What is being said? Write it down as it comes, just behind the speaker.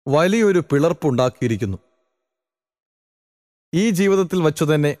വലിയൊരു പിളർപ്പുണ്ടാക്കിയിരിക്കുന്നു. ഈ ജീവിതത്തിൽ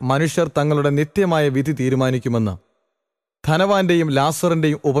വച്ചുതന്നെ മനുഷ്യർ തങ്ങളുടെ നിത്യമായ വിധി തീരുമാനിക്കുമെന്ന് ധനവാന്റെയും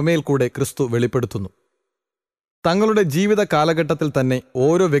ലാസറിന്റെയും ഉപമയിൽ കൂടെ ക്രിസ്തു വെളിപ്പെടുത്തുന്നു. തങ്ങളുടെ ജീവിത കാലഘട്ടത്തിൽ തന്നെ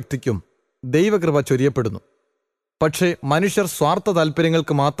ഓരോ വ്യക്തിക്കും ദൈവകൃപ ചൊരിയപ്പെടുന്നു. പക്ഷേ മനുഷ്യർ സ്വാർത്ഥ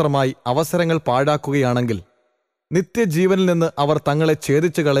താൽപ്പര്യങ്ങൾക്ക് മാത്രമായി അവസരങ്ങൾ പാഴാക്കുകയാണെങ്കിൽ നിത്യജീവനിൽ നിന്ന് അവർ തങ്ങളെ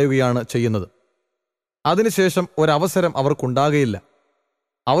ഛേദിച്ചു കളയുകയാണ് ചെയ്യുന്നത്. അതിനുശേഷം ഒരവസരം അവർക്കുണ്ടാകുകയില്ല.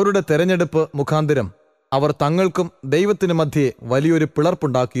 അവരുടെ തെരഞ്ഞെടുപ്പ് മുഖാന്തരം അവർ തങ്ങൾക്കും ദൈവത്തിനു മധ്യേ വലിയൊരു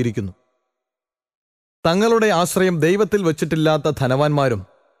പിളർപ്പുണ്ടാക്കിയിരിക്കുന്നു. തങ്ങളുടെ ആശ്രയം ദൈവത്തിൽ വച്ചിട്ടില്ലാത്ത ധനവാന്മാരും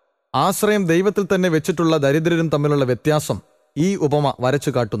ആശ്രയം ദൈവത്തിൽ തന്നെ വെച്ചിട്ടുള്ള ദരിദ്രരും തമ്മിലുള്ള വ്യത്യാസം ഈ ഉപമ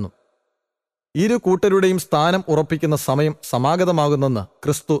വരച്ചു കാട്ടുന്നു. ഇരു കൂട്ടരുടെയും സ്ഥാനം ഉറപ്പിക്കുന്ന സമയം സമാഗതമാകുന്നെന്ന്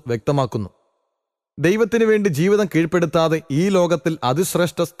ക്രിസ്തു വ്യക്തമാക്കുന്നു. ദൈവത്തിനു വേണ്ടി ജീവിതം കീഴ്പ്പെടുത്താതെ ഈ ലോകത്തിൽ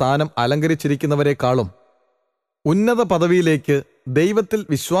അതിശ്രേഷ്ഠ സ്ഥാനം അലങ്കരിച്ചിരിക്കുന്നവരെക്കാളും ഉന്നത പദവിയിലേക്ക് ദൈവത്തിൽ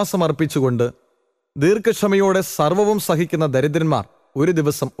വിശ്വാസമർപ്പിച്ചുകൊണ്ട് ദീർഘക്ഷമയോടെ സർവവും സഹിക്കുന്ന ദരിദ്രന്മാർ ഒരു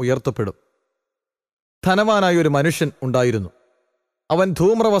ദിവസം ഉയർത്തപ്പെടും. ധനവാനായ ഒരു മനുഷ്യൻ ഉണ്ടായിരുന്നു. അവൻ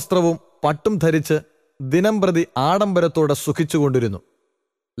ധൂമ്രവസ്ത്രവും പട്ടും ധരിച്ച് ദിനംപ്രതി ആഡംബരത്തോടെ സുഖിച്ചുകൊണ്ടിരുന്നു.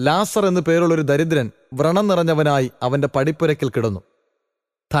 ലാസർ എന്നു പേരുള്ളൊരു ദരിദ്രൻ വ്രണം നിറഞ്ഞവനായി അവന്റെ പടിപ്പുരയ്ക്കൽ കിടന്നു.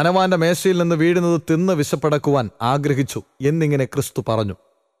 ധനവാന്റെ മേശയിൽ നിന്ന് വീഴുന്നത് തിന്ന് വിശപ്പടക്കുവാൻ ആഗ്രഹിച്ചു എന്നിങ്ങനെ ക്രിസ്തു പറഞ്ഞു.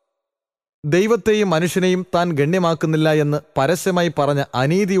 ദൈവത്തെയും മനുഷ്യനെയും താൻ ഗണ്യമാക്കുന്നില്ല എന്ന് പരസ്യമായി പറഞ്ഞ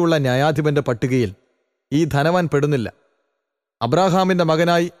അനീതിയുള്ള ന്യായാധിപന്റെ പട്ടികയിൽ ഈ ധനവാൻ പെടുന്നില്ല. അബ്രാഹാമിന്റെ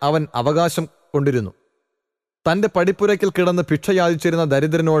മകനായി അവൻ അവകാശം കൊണ്ടിരുന്നു. തന്റെ പടിപ്പുരയ്ക്കൽ കിടന്ന് ഭിക്ഷ യാചിച്ചിരുന്ന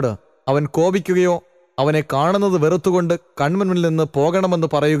ദരിദ്രനോട് അവൻ കോപിക്കുകയോ അവനെ കാണുന്നത് വെറുത്തുകൊണ്ട് കൺമുന്നിൽ നിന്ന് പോകണമെന്ന്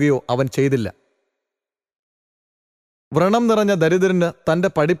പറയുകയോ അവൻ ചെയ്തില്ല. വ്രണം നിറഞ്ഞ ദരിദ്രന് തന്റെ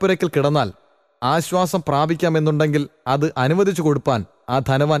പടിപ്പുരയ്ക്കൽ കിടന്നാൽ ആശ്വാസം പ്രാപിക്കാമെന്നുണ്ടെങ്കിൽ അത് അനുവദിച്ചു കൊടുപ്പാൻ ആ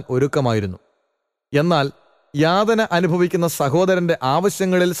ധനവാൻ ഒരുക്കമായിരുന്നു. എന്നാൽ യാതന അനുഭവിക്കുന്ന സഹോദരന്റെ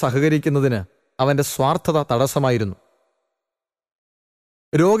ആവശ്യങ്ങളിൽ സഹകരിക്കുന്നതിന് അവന്റെ സ്വാർത്ഥത തടസ്സമായിരുന്നു.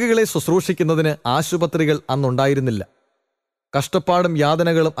 രോഗികളെ ശുശ്രൂഷിക്കുന്നതിന് ആശുപത്രികൾ അന്നുണ്ടായിരുന്നില്ല. കഷ്ടപ്പാടും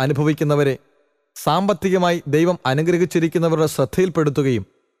യാതനകളും അനുഭവിക്കുന്നവരെ സാമ്പത്തികമായി ദൈവം അനുഗ്രഹിച്ചിരിക്കുന്നവരുടെ ശ്രദ്ധയിൽപ്പെടുത്തുകയും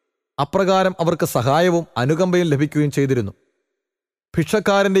അപ്രകാരം അവർക്ക് സഹായവും അനുകമ്പയും ലഭിക്കുകയും ചെയ്തിരുന്നു.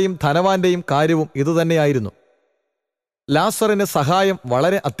 ഭിക്ഷക്കാരന്റെയും ധനവാന്റെയും കാര്യവും ഇതുതന്നെയായിരുന്നു. ലാസറിന് സഹായം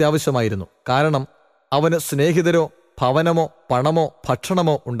വളരെ അത്യാവശ്യമായിരുന്നു. കാരണം അവന് സ്നേഹിതരോ ഭവനമോ പണമോ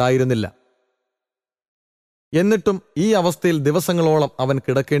ഭക്ഷണമോ ഉണ്ടായിരുന്നില്ല. എന്നിട്ടും ഈ അവസ്ഥയിൽ ദിവസങ്ങളോളം അവൻ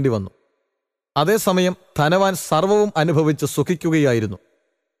കിടക്കേണ്ടി വന്നു. അതേസമയം ധനവാൻ സർവവും അനുഭവിച്ച് സുഖിക്കുകയായിരുന്നു.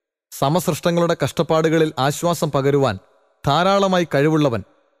 സമസൃഷ്ടങ്ങളുടെ കഷ്ടപ്പാടുകളിൽ ആശ്വാസം പകരുവാൻ ധാരാളമായി കഴിവുള്ളവൻ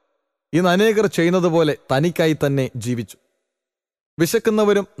ഇന്ന് അനേകർ ചെയ്യുന്നതുപോലെ തനിക്കായി തന്നെ ജീവിച്ചു.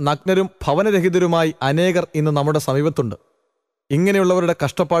 വിശക്കുന്നവരും നഗ്നരും ഭവനരഹിതരുമായി അനേകർ ഇന്ന് നമ്മുടെ സമീപത്തുണ്ട്. ഇങ്ങനെയുള്ളവരുടെ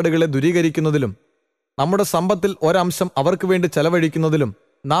കഷ്ടപ്പാടുകളെ ദൂരീകരിക്കുന്നതിലും നമ്മുടെ സമ്പത്തിൽ ഒരംശം അവർക്ക് വേണ്ടി ചെലവഴിക്കുന്നതിലും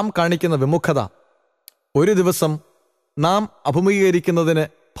നാം കാണിക്കുന്ന വിമുഖത ഒരു ദിവസം നാം അഭിമുഖീകരിക്കുന്നതിന്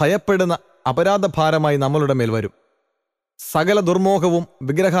ഭയപ്പെടുന്ന അപരാധഭാരമായി നമ്മളുടെ മേൽ വരും. സകല ദുർമോഹവും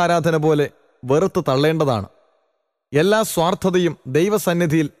വിഗ്രഹാരാധന പോലെ വെറുത്ത് തള്ളേണ്ടതാണ്. എല്ലാ സ്വാർത്ഥതയും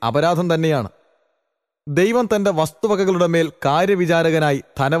ദൈവസന്നിധിയിൽ അപരാധം തന്നെയാണ്. ദൈവം തന്റെ വസ്തുവകകളുടെ മേൽ കാര്യവിചാരകനായി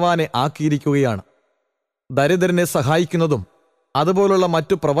ധനവാനെ ആക്കിയിരിക്കുകയാണ്. ദരിദ്രനെ സഹായിക്കുന്നതും അതുപോലുള്ള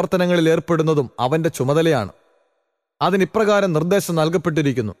മറ്റു പ്രവർത്തനങ്ങളിൽ ഏർപ്പെടുന്നതും അവന്റെ ചുമതലയാണ്. അതിനിപ്രകാരം നിർദ്ദേശം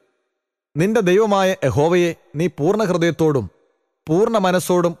നൽകപ്പെട്ടിരിക്കുന്നു: നിന്റെ ദൈവമായ യഹോവയെ നീ പൂർണ്ണ ഹൃദയത്തോടും പൂർണ്ണ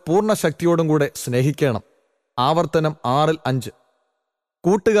മനസ്സോടും പൂർണ്ണ ശക്തിയോടും കൂടെ സ്നേഹിക്കണം. ആവർത്തനം 6:5.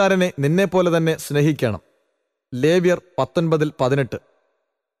 കൂട്ടുകാരനെ നിന്നെപ്പോലെ തന്നെ സ്നേഹിക്കണം. ലേവ്യർ 19:18.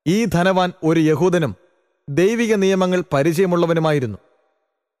 ഈ ധനവാൻ ഒരു യഹൂദനും ദൈവിക നിയമങ്ങൾ പരിചയമുള്ളവനുമായിരുന്നു.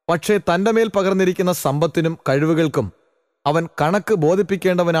 പക്ഷേ തന്റെ മേൽ പകർന്നിരിക്കുന്ന സമ്പത്തിനും കഴിവുകൾക്കും അവൻ കണക്ക്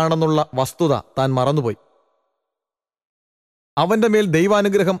ബോധിപ്പിക്കേണ്ടവനാണെന്നുള്ള വസ്തുത താൻ മറന്നുപോയി. അവന്റെ മേൽ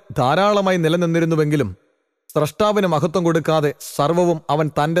ദൈവാനുഗ്രഹം ധാരാളമായി നിലനിന്നിരുന്നുവെങ്കിലും സ്രഷ്ടാവിന് മഹത്വം കൊടുക്കാതെ സർവവും അവൻ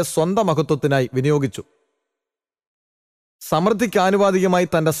തന്റെ സ്വന്തം മഹത്വത്തിനായി വിനിയോഗിച്ചു. സമൃദ്ധിക്കാനുപാതികമായി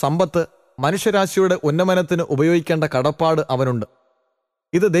തന്റെ സമ്പത്ത് മനുഷ്യരാശിയുടെ ഉന്നമനത്തിന് ഉപയോഗിക്കേണ്ട കടപ്പാട് അവനുണ്ട്.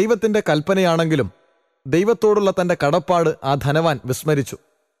 ഇത് ദൈവത്തിന്റെ കൽപ്പനയാണെങ്കിലും ദൈവത്തോടുള്ള തന്റെ കടപ്പാട് ആ ധനവാൻ വിസ്മരിച്ചു.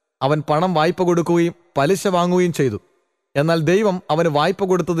 അവൻ പണം വായ്പ കൊടുക്കുകയും പലിശ വാങ്ങുകയും ചെയ്തു. എന്നാൽ ദൈവം അവന് വായ്പ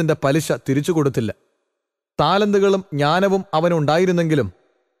കൊടുത്തതിന്റെ പലിശ തിരിച്ചു കൊടുത്തില്ല. താലന്തുകളും ജ്ഞാനവും അവനുണ്ടായിരുന്നെങ്കിലും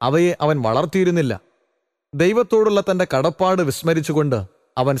അവയെ അവൻ വളർത്തിയിരുന്നില്ല. ദൈവത്തോടുള്ള തന്റെ കടപ്പാട് വിസ്മരിച്ചുകൊണ്ട്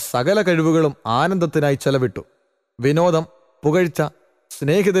അവൻ സകല കഴിവുകളും ആനന്ദത്തിനായി ചെലവിട്ടു. വിനോദം, പുകഴ്ച,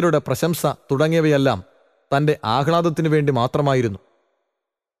 സ്നേഹിതരുടെ പ്രശംസ തുടങ്ങിയവയെല്ലാം തന്റെ ആഹ്ലാദത്തിനു വേണ്ടി മാത്രമായിരുന്നു.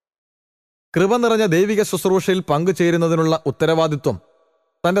 കൃപ നിറഞ്ഞ ദൈവിക ശുശ്രൂഷയിൽ പങ്കുചേരുന്നതിനുള്ള ഉത്തരവാദിത്വം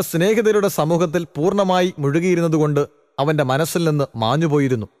തന്റെ സ്നേഹിതരുടെ സമൂഹത്തിൽ പൂർണ്ണമായി മുഴുകിയിരുന്നതുകൊണ്ട് അവന്റെ മനസ്സിൽ നിന്ന്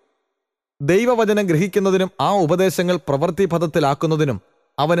മാഞ്ഞുപോയിരുന്നു. ദൈവവചനം ഗ്രഹിക്കുന്നതിനും ആ ഉപദേശങ്ങൾ പ്രവൃത്തിപഥത്തിലാക്കുന്നതിനും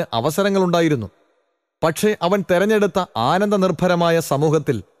അവന് അവസരങ്ങളുണ്ടായിരുന്നു. പക്ഷേ അവൻ തെരഞ്ഞെടുത്ത ആനന്ദനിർഭരമായ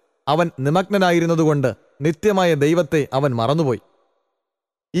സമൂഹത്തിൽ അവൻ നിമഗ്നനായിരുന്നതുകൊണ്ട് നിത്യമായ ദൈവത്തെ അവൻ മറന്നുപോയി.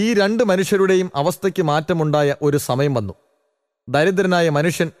 ഈ രണ്ട് മനുഷ്യരുടെയും അവസ്ഥയ്ക്ക് മാറ്റമുണ്ടായ ഒരു സമയം വന്നു. ദരിദ്രനായ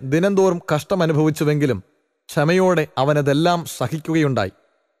മനുഷ്യൻ ദിനംതോറും കഷ്ടമനുഭവിച്ചുവെങ്കിലും ക്ഷമയോടെ അവനതെല്ലാം സഹിക്കുകയുണ്ടായി.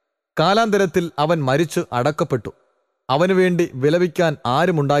 കാലാന്തരത്തിൽ അവൻ മരിച്ചു അടക്കപ്പെട്ടു. അവനുവേണ്ടി വിലപിക്കാൻ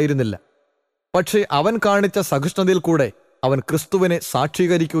ആരുമുണ്ടായിരുന്നില്ല. പക്ഷേ അവൻ കാണിച്ച സഹിഷ്ണുതയിൽ കൂടെ അവൻ ക്രിസ്തുവിനെ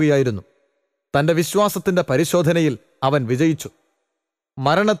സാക്ഷീകരിക്കുകയായിരുന്നു. തന്റെ വിശ്വാസത്തിന്റെ പരിശോധനയിൽ അവൻ വിജയിച്ചു.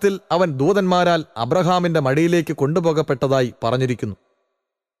 മരണത്തിൽ അവൻ ദൂതന്മാരാൽ അബ്രഹാമിന്റെ മടിയിലേക്ക് കൊണ്ടുപോകപ്പെട്ടതായി പറഞ്ഞിരിക്കുന്നു.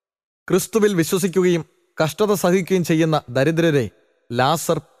 ക്രിസ്തുവിൽ വിശ്വസിക്കുകയും കഷ്ടത സഹിക്കുകയും ചെയ്യുന്ന ദരിദ്രരെ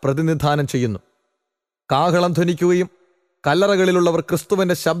ലാസർ പ്രതിനിധാനം ചെയ്യുന്നു. കാഹളം ധ്വനിക്കുകയും കല്ലറകളിലുള്ളവർ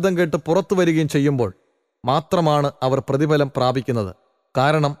ക്രിസ്തുവിന്റെ ശബ്ദം കേട്ട് പുറത്തു വരികയും ചെയ്യുമ്പോൾ മാത്രമാണ് അവർ പ്രതിഫലം പ്രാപിക്കുന്നത്.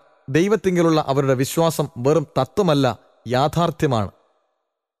 കാരണം ദൈവത്തിങ്കലുള്ള അവരുടെ വിശ്വാസം വെറും തത്വമല്ല, യാഥാർത്ഥ്യമാണ്.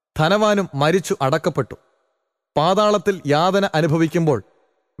 ധനവാനും മരിച്ചു അടക്കപ്പെട്ടു. പാതാളത്തിൽ യാതന അനുഭവിക്കുമ്പോൾ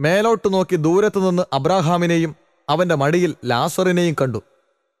മേലോട്ടു നോക്കി ദൂരത്തുനിന്ന് അബ്രാഹാമിനെയും അവന്റെ മടിയിൽ ലാസറിനെയും കണ്ടു.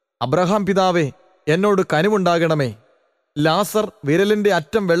 അബ്രഹാം പിതാവേ, എന്നോട് കനിവുണ്ടാകണമേ. ലാസർ വിരലിന്റെ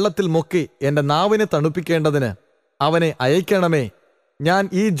അറ്റം വെള്ളത്തിൽ മുക്കി എന്റെ നാവിനെ തണുപ്പിക്കേണ്ടതിന് അവനെ അയക്കണമേ. ഞാൻ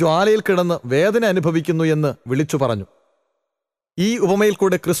ഈ ജ്വാലയിൽ കിടന്ന് വേദന അനുഭവിക്കുന്നു എന്ന് വിളിച്ചു പറഞ്ഞു. ഈ ഉപമയിൽ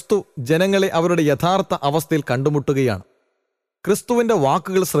കൂടെ ക്രിസ്തു ജനങ്ങളെ അവരുടെ യഥാർത്ഥ അവസ്ഥയിൽ കണ്ടുമുട്ടുകയാണ്. ക്രിസ്തുവിന്റെ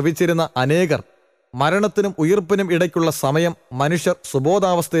വാക്കുകൾ ശ്രവിച്ചിരുന്ന അനേകർ മരണത്തിനും ഉയിർപ്പിനും ഇടയ്ക്കുള്ള സമയം മനുഷ്യർ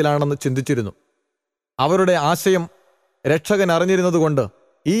സുബോധാവസ്ഥയിലാണെന്ന് ചിന്തിച്ചിരുന്നു. അവരുടെ ആശയം രക്ഷകൻ അറിഞ്ഞിരുന്നതുകൊണ്ട്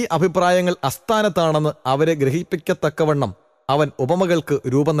ഈ അഭിപ്രായങ്ങൾ അസ്ഥാനത്താണെന്ന് അവരെ ഗ്രഹിപ്പിക്കത്തക്കവണ്ണം അവൻ ഉപമകൾക്ക്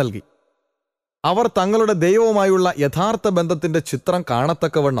രൂപം നൽകി. അവർ തങ്ങളുടെ ദൈവവുമായുള്ള യഥാർത്ഥ ബന്ധത്തിന്റെ ചിത്രം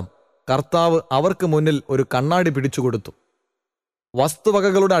കാണത്തക്കവണ്ണം കർത്താവ് അവർക്ക് മുന്നിൽ ഒരു കണ്ണാടി പിടിച്ചുകൊടുത്തു.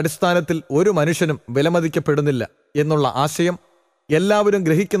 വസ്തുവകകളുടെ അടിസ്ഥാനത്തിൽ ഒരു മനുഷ്യനും വിലമതിക്കപ്പെടുന്നില്ല എന്നുള്ള ആശയം എല്ലാവരും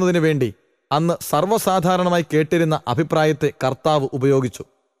ഗ്രഹിക്കുന്നതിനു വേണ്ടി അന്ന് സർവ്വസാധാരണമായി കേട്ടിരുന്ന അഭിപ്രായത്തെ കർത്താവ് ഉപയോഗിച്ചു.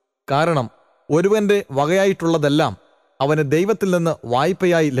 കാരണം ഒരുവന്റെ വകയായിട്ടുള്ളതെല്ലാം അവന് ദൈവത്തിൽ നിന്ന്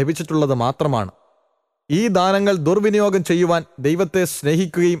വായ്പയായി ലഭിച്ചിട്ടുള്ളത് മാത്രമാണ്. ഈ ദാനങ്ങൾ ദുർവിനിയോഗം ചെയ്യുവാൻ ദൈവത്തെ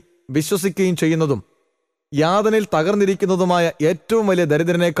സ്നേഹിക്കുകയും വിശ്വസിക്കുകയും ചെയ്യുന്നതും യാതനയിൽ തകർന്നിരിക്കുന്നതുമായ ഏറ്റവും വലിയ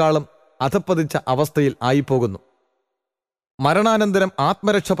ദരിദ്രനേക്കാളും അധപ്പതിച്ച അവസ്ഥയിൽ ആയിപ്പോകുന്നു. മരണാനന്തരം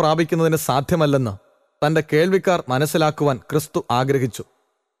ആത്മരക്ഷ പ്രാപിക്കുന്നതിന് സാധ്യമല്ലെന്ന് തന്റെ കേൾവിക്കാർ മനസ്സിലാക്കുവാൻ ക്രിസ്തു ആഗ്രഹിച്ചു.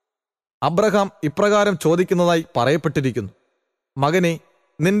 അബ്രഹാം ഇപ്രകാരം ചോദിക്കുന്നതായി പറയപ്പെട്ടിരിക്കുന്നു: മകനെ,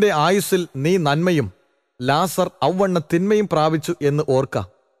 നിന്റെ ആയുസ്സിൽ നീ നന്മയും ലാസർ ഔവണ്ണ തിന്മയും പ്രാപിച്ചു എന്ന് ഓർക്ക.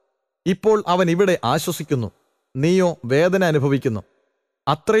 ഇപ്പോൾ അവൻ ഇവിടെ ആശ്വസിക്കുന്നു, നീയോ വേദന അനുഭവിക്കുന്നു.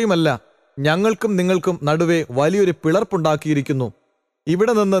 അത്രയുമല്ല, ഞങ്ങൾക്കും നിങ്ങൾക്കും നടുവേ വലിയൊരു പിളർപ്പുണ്ടാക്കിയിരിക്കുന്നു.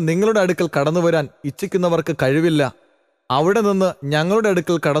 ഇവിടെ നിന്ന് നിങ്ങളുടെ അടുക്കൽ കടന്നുവരാൻ ഇച്ഛിക്കുന്നവർക്ക് കഴിവില്ല, അവിടെ നിന്ന് ഞങ്ങളുടെ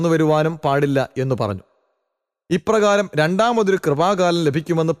അടുക്കൽ കടന്നുവരുവാനും പാടില്ല എന്ന് പറഞ്ഞു. ഇപ്രകാരം രണ്ടാമതൊരു കൃപാകാലം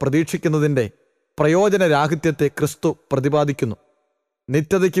ലഭിക്കുമെന്ന് പ്രതീക്ഷിക്കുന്നതിൻ്റെ പ്രയോജനരാഹിത്യത്തെ ക്രിസ്തു പ്രതിപാദിക്കുന്നു.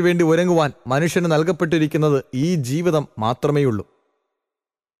 നിത്യതയ്ക്ക് വേണ്ടി ഒരുങ്ങുവാൻ മനുഷ്യന് നൽകപ്പെട്ടിരിക്കുന്നത് ഈ ജീവിതം മാത്രമേയുള്ളൂ.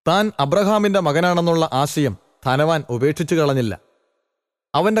 താൻ അബ്രഹാമിന്റെ മകനാണെന്നുള്ള ആശയം ധനവാൻ ഉപേക്ഷിച്ചു കളഞ്ഞില്ല.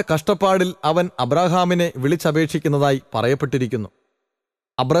 അവന്റെ കഷ്ടപ്പാടിൽ അവൻ അബ്രഹാമിനെ വിളിച്ചപേക്ഷിക്കുന്നതായി പറയപ്പെട്ടിരിക്കുന്നു.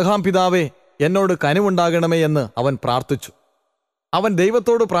 അബ്രഹാം പിതാവേ, എന്നോട് കനിവുണ്ടാകണമേ എന്ന് അവൻ പ്രാർത്ഥിച്ചു. അവൻ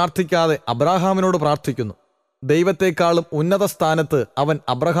ദൈവത്തോട് പ്രാർത്ഥിക്കാതെ അബ്രഹാമിനോട് പ്രാർത്ഥിക്കുന്നു. ദൈവത്തെക്കാളും ഉന്നത സ്ഥാനത്ത് അവൻ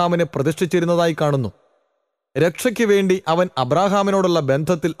അബ്രഹാമിനെ പ്രതിഷ്ഠിച്ചിരുന്നതായി കാണുന്നു. രക്ഷയ്ക്ക് വേണ്ടി അവൻ അബ്രഹാമിനോടുള്ള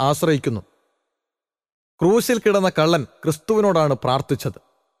ബന്ധത്തിൽ ആശ്രയിക്കുന്നു. ക്രൂശിൽ കിടന്ന കള്ളൻ ക്രിസ്തുവിനോടാണ് പ്രാർത്ഥിച്ചത്: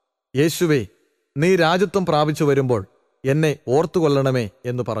 യേശുവേ, നീ രാജത്വം പ്രാപിച്ചു വരുമ്പോൾ എന്നെ ഓർത്തുകൊള്ളണമേ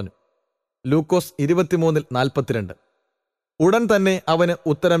എന്ന് പറഞ്ഞു. ലൂക്കോസ് 23:42. ഉടൻ തന്നെ അവന്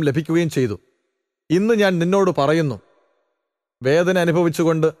ഉത്തരം ലഭിക്കുകയും ചെയ്തു: ഇന്ന് ഞാൻ നിന്നോട് പറയുന്നു, വേദന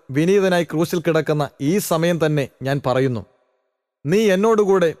അനുഭവിച്ചുകൊണ്ട് വിനീതനായി ക്രൂശിൽ കിടക്കുന്ന ഈ സമയം തന്നെ ഞാൻ പറയുന്നു, നീ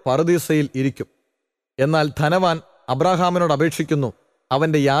എന്നോടുകൂടെ പറുദീസയിൽ ഇരിക്കും. എന്നാൽ ധനവാൻ അബ്രഹാമിനോട് അപേക്ഷിക്കുന്നു,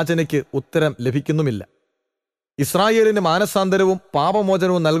 അവന്റെ യാചനയ്ക്ക് ഉത്തരം ലഭിക്കുന്നുമില്ല. ഇസ്രായേലിന് മാനസാന്തരവും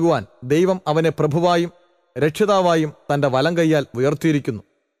പാപമോചനവും നൽകുവാൻ ദൈവം അവനെ പ്രഭുവായും രക്ഷിതാവായും തന്റെ വലങ്കയ്യാൽ ഉയർത്തിയിരിക്കുന്നു.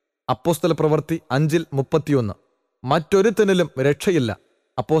 അപ്പോസ്തല പ്രവൃത്തി 5:31. മറ്റൊരുത്തനിലും രക്ഷയില്ല.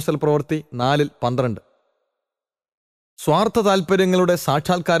 അപ്പോസ്തല പ്രവൃത്തി 4:12. സ്വാർത്ഥ താൽപ്പര്യങ്ങളുടെ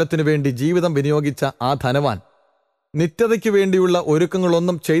സാക്ഷാത്കാരത്തിനു വേണ്ടി ജീവിതം വിനിയോഗിച്ച ആ ധനവാൻ നിത്യതയ്ക്കു വേണ്ടിയുള്ള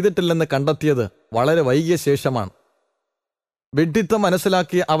ഒരുക്കങ്ങളൊന്നും ചെയ്തിട്ടില്ലെന്ന് കണ്ടെത്തിയത് വളരെ വൈകിയ ശേഷമാണ്. വിഡ്ഢിത്തം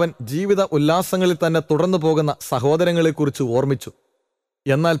മനസ്സിലാക്കിയ അവൻ ജീവിത ഉല്ലാസങ്ങളിൽ തന്നെ തുടർന്നു പോകുന്ന സഹോദരങ്ങളെക്കുറിച്ച് ഓർമ്മിച്ചു.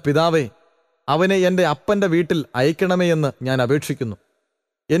 എന്നാൽ പിതാവേ, അവനെ എൻ്റെ അപ്പൻ്റെ വീട്ടിൽ അയക്കണമേ എന്ന് ഞാൻ അപേക്ഷിക്കുന്നു.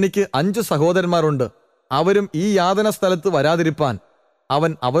 എനിക്ക് 5 സഹോദരന്മാരുണ്ട്. അവരും ഈ യാതന സ്ഥലത്ത് വരാതിരിപ്പാൻ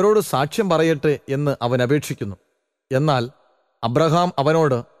അവൻ അവരോട് സാക്ഷ്യം പറയട്ടെ എന്ന് അവൻ അപേക്ഷിക്കുന്നു. എന്നാൽ അബ്രഹാം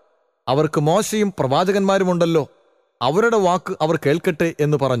അവനോട്, അവർക്ക് മോശയും പ്രവാചകന്മാരുമുണ്ടല്ലോ, അവരുടെ വാക്ക് അവർ കേൾക്കട്ടെ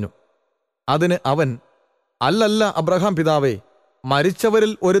എന്ന് പറഞ്ഞു. അതിന് അവൻ, അല്ലല്ല അബ്രഹാം പിതാവേ,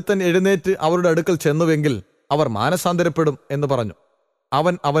 മരിച്ചവരിൽ ഒരുത്തൻ എഴുന്നേറ്റ് അവരുടെ അടുക്കൽ ചെന്നുവെങ്കിൽ അവർ മാനസാന്തരപ്പെടും എന്ന് പറഞ്ഞു.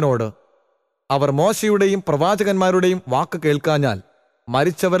 അവൻ അവനോട്, അവർ മോശയുടെയും പ്രവാചകന്മാരുടെയും വാക്ക് കേൾക്കാഞ്ഞാൽ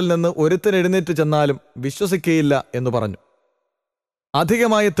മരിച്ചവരിൽ നിന്ന് ഒരുത്തൻ എഴുന്നേറ്റ് ചെന്നാലും വിശ്വസിക്കുകയില്ല എന്ന് പറഞ്ഞു.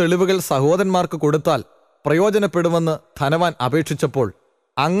 അധികമായ തെളിവുകൾ സഹോദരന്മാർക്ക് കൊടുത്താൽ പ്രയോജനപ്പെടുമെന്ന് ധനവാൻ അപേക്ഷിച്ചപ്പോൾ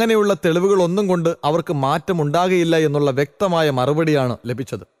അങ്ങനെയുള്ള തെളിവുകളൊന്നും കൊണ്ട് അവർക്ക് മാറ്റമുണ്ടാകുകയില്ല എന്നുള്ള വ്യക്തമായ മറുപടിയാണ്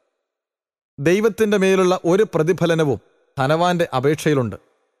ലഭിച്ചത്. ദൈവത്തിൻ്റെ മേലുള്ള ഒരു പ്രതിഫലനവും ധനവാന്റെ അപേക്ഷയിലുണ്ട്.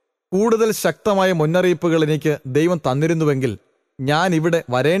 കൂടുതൽ ശക്തമായ മുന്നറിയിപ്പുകൾ എനിക്ക് ദൈവം തന്നിരുന്നുവെങ്കിൽ ഞാൻ ഇവിടെ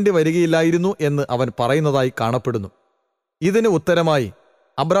വരേണ്ടി വരികയില്ലായിരുന്നു എന്ന് അവൻ പറയുന്നതായി കാണപ്പെടുന്നു. ഇതിന് ഉത്തരമായി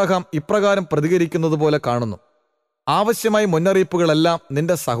അബ്രഹാം ഇപ്രകാരം പ്രതികരിക്കുന്നത് പോലെ കാണുന്നു: ആവശ്യമായ മുന്നറിയിപ്പുകളെല്ലാം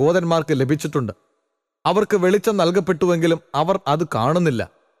നിന്റെ സഹോദരന്മാർക്ക് ലഭിച്ചിട്ടുണ്ട്. അവർക്ക് വെളിച്ചം നൽകപ്പെട്ടുവെങ്കിലും അവർ അത് കാണുന്നില്ല.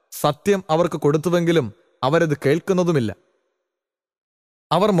 സത്യം അവർക്ക് കൊടുത്തുവെങ്കിലും അവരത് കേൾക്കുന്നതുമില്ല.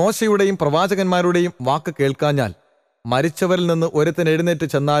 അവർ മോശയുടെയും പ്രവാചകന്മാരുടെയും വാക്ക് കേൾക്കാഞ്ഞാൽ മരിച്ചവരിൽ നിന്ന് ഒരുത്തൻ എഴുന്നേറ്റ്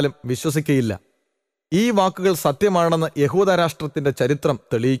ചെന്നാലും വിശ്വസിക്കയില്ല. ഈ വാക്കുകൾ സത്യമാണെന്ന് യഹൂദരാഷ്ട്രത്തിന്റെ ചരിത്രം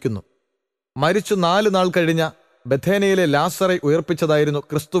തെളിയിക്കുന്നു. മരിച്ചു 4 നാൾ കഴിഞ്ഞ ബഥേനയിലെ ലാസറെ ഉയർപ്പിച്ചതായിരുന്നു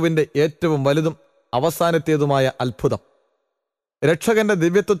ക്രിസ്തുവിന്റെ ഏറ്റവും വലുതും അവസാനത്തേതുമായ അത്ഭുതം. രക്ഷകന്റെ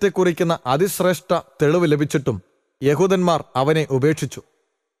ദിവ്യത്വത്തെ കുറിക്കുന്ന അതിശ്രേഷ്ഠ തെളിവ് ലഭിച്ചിട്ടും യഹൂദന്മാർ അവനെ ഉപേക്ഷിച്ചു.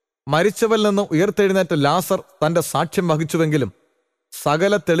 മരിച്ചവരിൽ നിന്ന് ഉയർത്തെഴുന്നേറ്റ ലാസർ തന്റെ സാക്ഷ്യം വഹിച്ചുവെങ്കിലും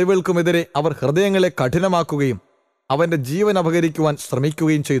സകല തെളിവുകൾക്കുമെതിരെ അവർ ഹൃദയങ്ങളെ കഠിനമാക്കുകയും അവന്റെ ജീവൻ അപഹരിക്കുവാൻ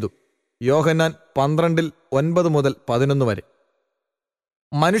ശ്രമിക്കുകയും ചെയ്തു. യോഹന്നാൻ 12:9-11 വരെ.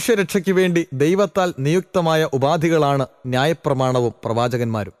 മനുഷ്യരക്ഷയ്ക്ക് വേണ്ടി ദൈവത്താൽ നിയുക്തമായ ഉപാധികളാണ് ന്യായപ്രമാണവും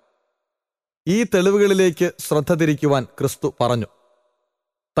പ്രവാചകന്മാരും. ഈ തെളിവുകളിലേക്ക് ശ്രദ്ധ തിരിക്കുവാൻ ക്രിസ്തു പറഞ്ഞു.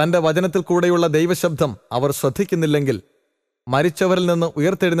 തന്റെ വചനത്തിൽ കൂടെയുള്ള ദൈവശബ്ദം അവർ ശ്രദ്ധിക്കുന്നില്ലെങ്കിൽ മരിച്ചവരിൽ നിന്ന്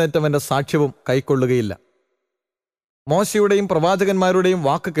ഉയർത്തെഴുന്നേറ്റവന്റെ സാക്ഷ്യവും കൈക്കൊള്ളുകയില്ല. മോശയുടെയും പ്രവാചകന്മാരുടെയും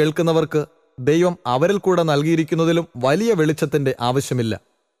വാക്ക് കേൾക്കുന്നവർക്ക് ദൈവം അവരിൽ കൂടെ നൽകിയിരിക്കുന്നതിലും വലിയ വെളിച്ചത്തിന്റെ ആവശ്യമില്ല.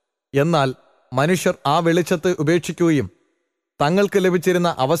 എന്നാൽ മനുഷ്യർ ആ വെളിച്ചത്തെ ഉപേക്ഷിക്കുകയും തങ്ങൾക്ക് ലഭിച്ചിരുന്ന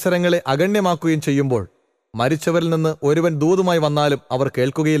അവസരങ്ങളെ അഗണ്യമാക്കുകയും ചെയ്യുമ്പോൾ മരിച്ചവരിൽ നിന്ന് ഒരുവൻ ദൂതുമായി വന്നാലും അവർ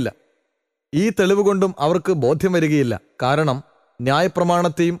കേൾക്കുകയില്ല. ഈ തെളിവ് കൊണ്ടും അവർക്ക് ബോധ്യം വരികയില്ല. കാരണം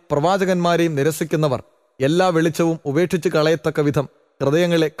ന്യായപ്രമാണത്തെയും പ്രവാചകന്മാരെയും നിരസിക്കുന്നവർ എല്ലാ വെളിച്ചവും ഉപേക്ഷിച്ച് കളയത്തക്ക വിധം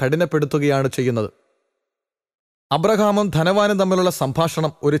ഹൃദയങ്ങളെ കഠിനപ്പെടുത്തുകയാണ് ചെയ്യുന്നത്. അബ്രഹാമും ധനവാനും തമ്മിലുള്ള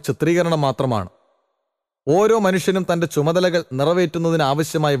സംഭാഷണം ഒരു ചിത്രീകരണം മാത്രമാണ്. ഓരോ മനുഷ്യനും തന്റെ ചുമതലകൾ നിറവേറ്റുന്നതിന്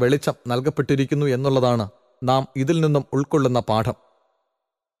ആവശ്യമായ വെളിച്ചം നൽകപ്പെട്ടിരിക്കുന്നു എന്നുള്ളതാണ് നാം ഇതിൽ നിന്നും ഉൾക്കൊള്ളുന്ന പാഠം.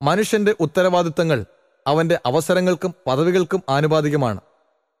 മനുഷ്യന്റെ ഉത്തരവാദിത്തങ്ങൾ അവന്റെ അവസരങ്ങൾക്കും പദവികൾക്കും ആനുപാതികമാണ്.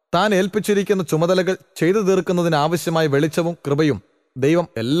 താൻ ഏൽപ്പിച്ചിരിക്കുന്ന ചുമതലകൾ ചെയ്തു തീർക്കുന്നതിന് ആവശ്യമായ വെളിച്ചവും കൃപയും ദൈവം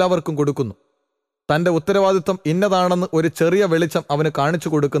എല്ലാവർക്കും കൊടുക്കുന്നു. തന്റെ ഉത്തരവാദിത്തം ഇന്നതാണെന്ന് ഒരു ചെറിയ വെളിച്ചം അവന് കാണിച്ചു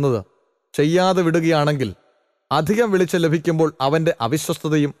കൊടുക്കുന്നത് ചെയ്യാതെ വിടുകയാണെങ്കിൽ അധികം വെളിച്ചം ലഭിക്കുമ്പോൾ അവന്റെ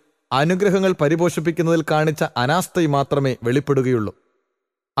അവിശ്വസ്തതയും അനുഗ്രഹങ്ങൾ പരിപോഷിപ്പിക്കുന്നതിൽ കാണിച്ച അനാസ്ഥയും മാത്രമേ വെളിപ്പെടുകയുള്ളൂ.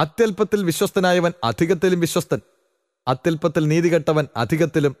 അത്യല്പത്തിൽ വിശ്വസ്തനായവൻ അധികത്തിലും വിശ്വസ്തൻ, അത്യല്പത്തിൽ നീതികെട്ടവൻ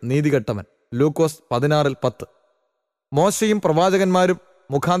അധികത്തിലും നീതികെട്ടവൻ. ലൂക്കോസ് 16:10. മോശയും പ്രവാചകന്മാരും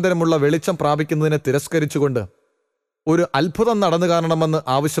മുഖാന്തരമുള്ള വെളിച്ചം പ്രാപിക്കുന്നതിനെ തിരസ്കരിച്ചുകൊണ്ട് ഒരു അത്ഭുതം നടന്നു കാണണമെന്ന്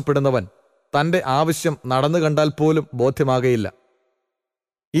ആവശ്യപ്പെടുന്നവൻ തന്റെ ആവശ്യം നടന്നു കണ്ടാൽ പോലും ബോധ്യമാകയില്ല.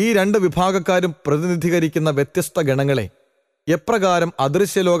 ഈ 2 വിഭാഗക്കാരും പ്രതിനിധീകരിക്കുന്ന വ്യത്യസ്ത ഗണങ്ങളെ എപ്രകാരം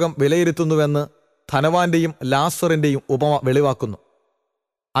അദൃശ്യലോകം വിലയിരുത്തുന്നുവെന്ന് ധനവാന്റെയും ലാസറിന്റെയും ഉപമ വെളിവാക്കുന്നു.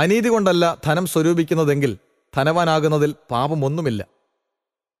 അനീതി കൊണ്ടല്ല ധനം സ്വരൂപിക്കുന്നതെങ്കിൽ ധനവാനാകുന്നതിൽ പാപമൊന്നുമില്ല.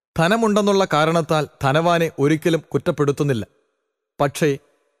 ധനമുണ്ടെന്നുള്ള കാരണത്താൽ ധനവാനെ ഒരിക്കലും കുറ്റപ്പെടുത്തുന്നില്ല. പക്ഷേ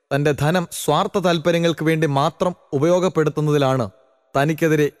തന്റെ ധനം സ്വാർത്ഥ താൽപ്പര്യങ്ങൾക്ക് വേണ്ടി മാത്രം ഉപയോഗപ്പെടുത്തുന്നതിലാണ്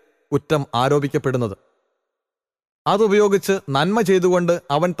തനിക്കെതിരെ കുറ്റം ആരോപിക്കപ്പെടുന്നത്. അതുപയോഗിച്ച് നന്മ ചെയ്തുകൊണ്ട്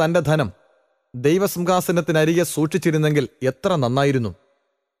അവൻ തന്റെ ധനം ദൈവസിംഹാസനത്തിനരികെ സൂക്ഷിച്ചിരുന്നെങ്കിൽ എത്ര നന്നായിരുന്നു.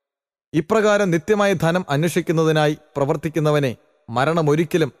 ഇപ്രകാരം നിത്യമായ ധനം അന്വേഷിക്കുന്നതിനായി പ്രവർത്തിക്കുന്നവനെ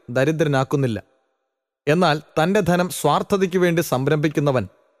മരണമൊരിക്കലും ദരിദ്രനാക്കുന്നില്ല. എന്നാൽ തന്റെ ധനം സ്വാർത്ഥതയ്ക്ക് വേണ്ടി സംരംഭിക്കുന്നവൻ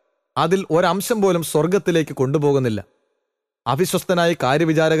അതിൽ ഒരംശം പോലും സ്വർഗത്തിലേക്ക് കൊണ്ടുപോകുന്നില്ല. അവിശ്വസ്തനായ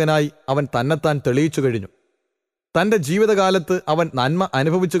കാര്യവിചാരകനായി അവൻ തന്നെത്താൻ തെളിയിച്ചു കഴിഞ്ഞു. തന്റെ ജീവിതകാലത്ത് അവൻ നന്മ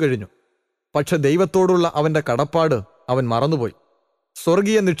അനുഭവിച്ചു കഴിഞ്ഞു. പക്ഷെ ദൈവത്തോടുള്ള അവന്റെ കടപ്പാട് അവൻ മറന്നുപോയി.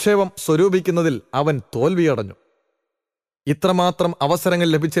 സ്വർഗീയ നിക്ഷേപം സ്വരൂപിക്കുന്നതിൽ അവൻ തോൽവിയടഞ്ഞു. ഇത്രമാത്രം അവസരങ്ങൾ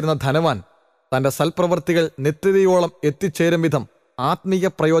ലഭിച്ചിരുന്ന ധനവാൻ തന്റെ സൽപ്രവർത്തികൾ നിത്യതയോളം എത്തിച്ചേരും വിധം ആത്മീയ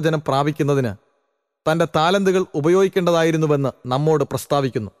പ്രയോജനം പ്രാപിക്കുന്നതിന് തന്റെ താലന്തുകൾ ഉപയോഗിക്കേണ്ടതായിരുന്നുവെന്ന് നമ്മോട്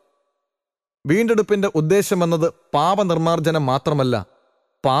പ്രസ്താവിക്കുന്നു. വീണ്ടെടുപ്പിന്റെ ഉദ്ദേശമെന്നത് പാപനിർമാർജനം മാത്രമല്ല,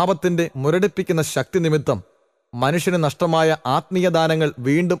 പാപത്തിന്റെ മുരടിപ്പിക്കുന്ന ശക്തി നിമിത്തം മനുഷ്യന് നഷ്ടമായ ആത്മീയ ദാനങ്ങൾ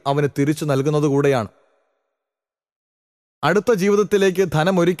വീണ്ടും അവന് തിരിച്ചു നൽകുന്നതുകൂടെയാണ്. അടുത്ത ജീവിതത്തിലേക്ക്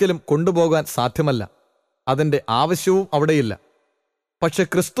ധനം ഒരിക്കലും കൊണ്ടുപോകാൻ സാധ്യമല്ല. അതിൻ്റെ ആവശ്യവും അവിടെയില്ല. പക്ഷെ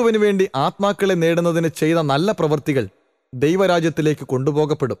ക്രിസ്തുവിന് വേണ്ടി ആത്മാക്കളെ നേടുന്നതിന് ചെയ്ത നല്ല പ്രവൃത്തികൾ ദൈവരാജ്യത്തിലേക്ക്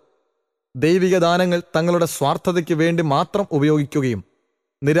കൊണ്ടുപോകപ്പെടും. ദൈവിക ദാനങ്ങൾ തങ്ങളുടെ സ്വാർത്ഥതയ്ക്ക് വേണ്ടി മാത്രം ഉപയോഗിക്കുകയും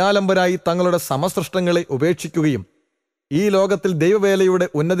നിരാലംബരായി തങ്ങളുടെ സമസൃഷ്ടങ്ങളെ ഉപേക്ഷിക്കുകയും ഈ ലോകത്തിൽ ദൈവവേലയുടെ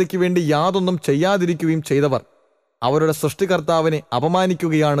ഉന്നതിക്ക് വേണ്ടി യാതൊന്നും ചെയ്യാതിരിക്കുകയും ചെയ്തവർ അവരുടെ സൃഷ്ടികർത്താവിനെ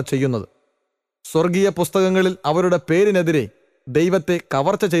അപമാനിക്കുകയാണ് ചെയ്യുന്നത്. സ്വർഗീയ പുസ്തകങ്ങളിൽ അവരുടെ പേരിനെതിരെ ദൈവത്തെ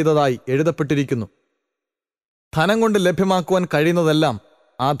കവർച്ച ചെയ്തതായി എഴുതപ്പെട്ടിരിക്കുന്നു. ധനം കൊണ്ട് ലഭ്യമാക്കുവാൻ കഴിയുന്നതെല്ലാം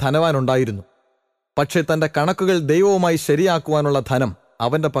ആ ധനവാനുണ്ടായിരുന്നു. പക്ഷേ തൻ്റെ കണക്കുകൾ ദൈവവുമായി ശരിയാക്കുവാനുള്ള ധനം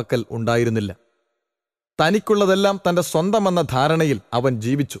അവൻ്റെ പക്കൽ ഉണ്ടായിരുന്നില്ല. തനിക്കുള്ളതെല്ലാം തൻ്റെ സ്വന്തമെന്ന ധാരണയിൽ അവൻ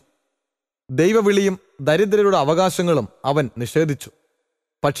ജീവിച്ചു. ദൈവവിളിയും ദരിദ്രരുടെ അവകാശങ്ങളും അവൻ നിഷേധിച്ചു.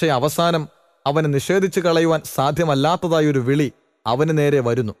 പക്ഷേ അവസാനം അവന് നിഷേധിച്ചു കളയുവാൻ സാധ്യമല്ലാത്തതായൊരു വിളി അവന് നേരെ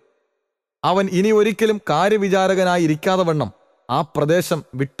വരുന്നു. അവൻ ഇനി ഒരിക്കലും കാര്യവിചാരകനായിരിക്കാതെ വണ്ണം ആ പ്രദേശം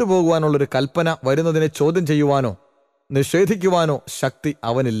വിട്ടുപോകുവാനുള്ളൊരു കൽപ്പന വരുന്നതിനെ ചോദ്യം ചെയ്യുവാനോ നിഷേധിക്കുവാനോ ശക്തി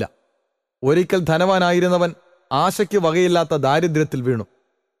അവനില്ല. ഒരിക്കൽ ധനവാനായിരുന്നവൻ ആശയ്ക്ക് വകയില്ലാത്ത ദാരിദ്ര്യത്തിൽ വീണു.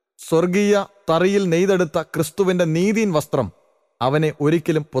 സ്വർഗീയ തറിയിൽ നെയ്തെടുത്ത ക്രിസ്തുവിൻ്റെ നീതിൻ വസ്ത്രം അവനെ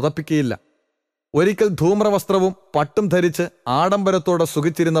ഒരിക്കലും പുതപ്പിക്കുകയില്ല. ഒരിക്കൽ ധൂമ്രവസ്ത്രവും പട്ടും ധരിച്ച് ആഡംബരത്തോടെ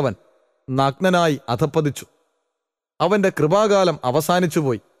സുഖിച്ചിരുന്നവൻ നഗ്നനായി അധപ്പതിച്ചു. അവൻ്റെ കൃപാകാലം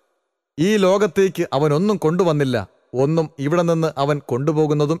അവസാനിച്ചുപോയി. ഈ ലോകത്തേക്ക് അവനൊന്നും കൊണ്ടുവന്നില്ല, ഒന്നും ഇവിടെ നിന്ന് അവൻ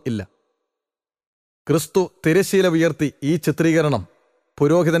കൊണ്ടുപോകുന്നതും ഇല്ല. ക്രിസ്തു തിരശ്ശീല ഉയർത്തി ഈ ചിത്രീകരണം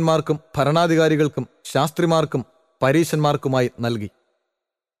പുരോഹിതന്മാർക്കും ഭരണാധികാരികൾക്കും ശാസ്ത്രിമാർക്കും പരീശന്മാർക്കുമായി നൽകി.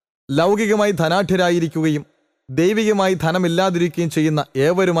 ലൗകികമായി ധനാഢ്യരായിരിക്കുകയും ദൈവികമായി ധനമില്ലാതിരിക്കുകയും ചെയ്യുന്ന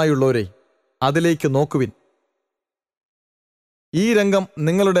ഏവരുമായുള്ളവരെ അതിലേക്ക് നോക്കുവിൻ. ഈ രംഗം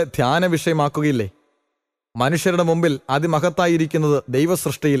നിങ്ങളുടെ ധ്യാന വിഷയമാക്കുകയില്ലേ? മനുഷ്യരുടെ മുമ്പിൽ അതിമഹത്തായിരിക്കുന്നത്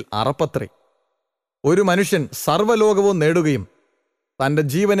ദൈവസൃഷ്ടിയിൽ അറപ്പത്രേ. ഒരു മനുഷ്യൻ സർവ്വലോകവും നേടുകയും തൻ്റെ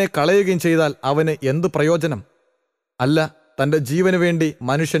ജീവനെ കളയുകയും ചെയ്താൽ അവന് എന്തു പ്രയോജനം? അല്ല, തൻ്റെ ജീവന് വേണ്ടി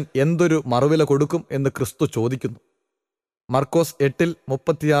മനുഷ്യൻ എന്തൊരു മറുവില കൊടുക്കും എന്ന് ക്രിസ്തു ചോദിക്കുന്നു. മർക്കോസ്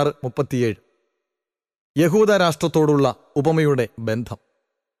 8:36-37. യഹൂദ രാഷ്ട്രത്തോടുള്ള ഉപമയുടെ ബന്ധം.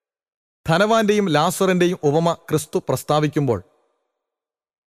 ധനവാന്റെയും ലാസറിന്റെയും ഉപമ ക്രിസ്തു പ്രസ്താവിക്കുമ്പോൾ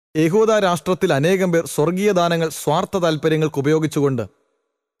യഹൂദ രാഷ്ട്രത്തിൽ അനേകം പേർ സ്വർഗീയ ദാനങ്ങൾ സ്വാർത്ഥ താൽപ്പര്യങ്ങൾക്ക് ഉപയോഗിച്ചുകൊണ്ട്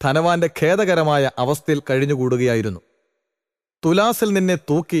ധനവാന്റെ ഖേദകരമായ അവസ്ഥയിൽ കഴിഞ്ഞുകൂടുകയായിരുന്നു. തുലാസിൽ നിന്നെ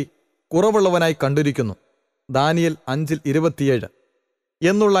തൂക്കി കുറവുള്ളവനായി കണ്ടിരിക്കുന്നു, ദാനിയേൽ 5:27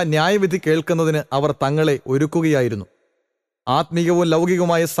 എന്നുള്ള ന്യായവിധി കേൾക്കുന്നതിന് അവർ തങ്ങളെ ഒരുക്കുകയായിരുന്നു. ആത്മീയവും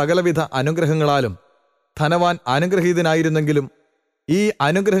ലൗകികവുമായ സകലവിധ അനുഗ്രഹങ്ങളാലും ധനവാൻ അനുഗ്രഹീതനായിരുന്നെങ്കിലും ഈ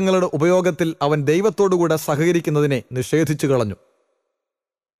അനുഗ്രഹങ്ങളുടെ ഉപയോഗത്തിൽ അവൻ ദൈവത്തോടുകൂടെ സഹകരിക്കുന്നതിനെ നിഷേധിച്ചു കളഞ്ഞു.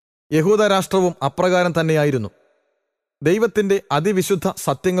 യഹൂദ രാഷ്ട്രവും അപ്രകാരം തന്നെയായിരുന്നു. ദൈവത്തിൻ്റെ അതിവിശുദ്ധ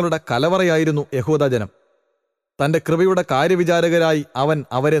സത്യങ്ങളുടെ കലവറയായിരുന്നു യഹൂദജനം. തൻ്റെ കൃപയുടെ കാര്യവിചാരകരായി അവൻ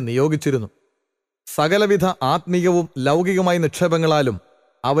അവരെ നിയോഗിച്ചിരുന്നു. സകലവിധ ആത്മീയവും ലൗകികമായ നിക്ഷേപങ്ങളാലും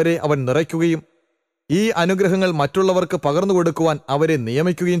അവരെ അവൻ നിറയ്ക്കുകയും ഈ അനുഗ്രഹങ്ങൾ മറ്റുള്ളവർക്ക് പകർന്നു കൊടുക്കുവാൻ അവരെ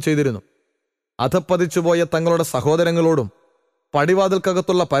നിയമിക്കുകയും ചെയ്തിരുന്നു. അധപ്പതിച്ചുപോയ തങ്ങളുടെ സഹോദരങ്ങളോടും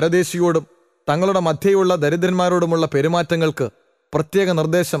പടിവാതിൽക്കകത്തുള്ള പരദേശിയോടും തങ്ങളുടെ മധ്യയുള്ള ദരിദ്രന്മാരോടുമുള്ള പെരുമാറ്റങ്ങൾക്ക് പ്രത്യേക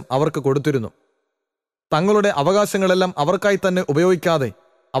നിർദ്ദേശം അവർക്ക് കൊടുത്തിരുന്നു. തങ്ങളുടെ അവകാശങ്ങളെല്ലാം അവർക്കായി തന്നെ ഉപയോഗിക്കാതെ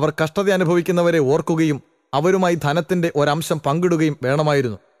അവർ കഷ്ടത അനുഭവിക്കുന്നവരെ ഓർക്കുകയും അവരുമായി ധനത്തിൻ്റെ ഒരംശം പങ്കിടുകയും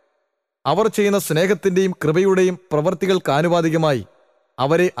വേണമായിരുന്നു. അവർ ചെയ്യുന്ന സ്നേഹത്തിൻ്റെയും കൃപയുടെയും പ്രവൃത്തികൾക്ക് ആനുപാതികമായി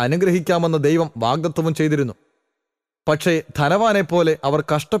അവരെ അനുഗ്രഹിക്കാമെന്ന് ദൈവം വാഗ്ദത്തവും ചെയ്തിരുന്നു. പക്ഷേ ധനവാനെപ്പോലെ അവർ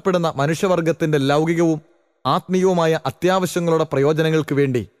കഷ്ടപ്പെടുന്ന മനുഷ്യവർഗത്തിൻ്റെ ലൗകികവും ആത്മീയവുമായ അത്യാവശ്യങ്ങളുടെ പ്രയോജനങ്ങൾക്ക്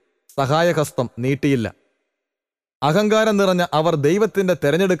വേണ്ടി സഹായഹസ്തം നീട്ടിയില്ല. അഹങ്കാരം നിറഞ്ഞ അവർ ദൈവത്തിൻ്റെ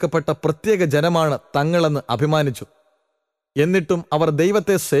തെരഞ്ഞെടുക്കപ്പെട്ട പ്രത്യേക ജനമാണ് തങ്ങളെന്ന് അഭിമാനിച്ചു. എന്നിട്ടും അവർ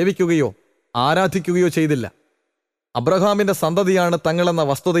ദൈവത്തെ സേവിക്കുകയോ ആരാധിക്കുകയോ ചെയ്തില്ല. അബ്രഹാമിൻ്റെ സന്തതിയാണ് തങ്ങളെന്ന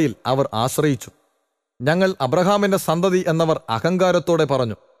വസ്തുതയിൽ അവർ ആശ്രയിച്ചു. ഞങ്ങൾ അബ്രഹാമിൻ്റെ സന്തതി എന്നവർ അഹങ്കാരത്തോടെ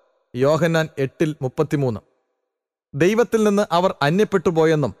പറഞ്ഞു. യോഹന്നാൻ 8:33. ദൈവത്തിൽ നിന്ന് അവർ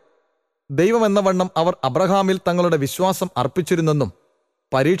അന്യപ്പെട്ടുപോയെന്നും ദൈവമെന്നവണ്ണം അവർ അബ്രഹാമിൽ തങ്ങളുടെ വിശ്വാസം അർപ്പിച്ചിരുന്നെന്നും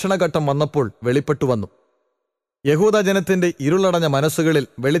പരീക്ഷണഘട്ടം വന്നപ്പോൾ വെളിപ്പെട്ടു വന്നു. യഹൂദജനത്തിൻ്റെ ഇരുളടഞ്ഞ മനസ്സുകളിൽ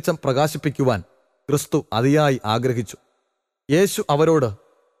വെളിച്ചം പ്രകാശിപ്പിക്കുവാൻ ക്രിസ്തു അതിയായി ആഗ്രഹിച്ചു. യേശു അവരോട്,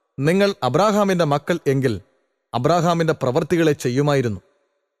 നിങ്ങൾ അബ്രാഹാമിൻ്റെ മക്കൾ എങ്കിൽ അബ്രാഹാമിൻ്റെ പ്രവൃത്തികളെ ചെയ്യുമായിരുന്നു.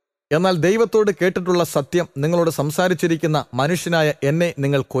 എന്നാൽ ദൈവത്തോട് കേട്ടിട്ടുള്ള സത്യം നിങ്ങളോട് സംസാരിച്ചിരിക്കുന്ന മനുഷ്യനായ എന്നെ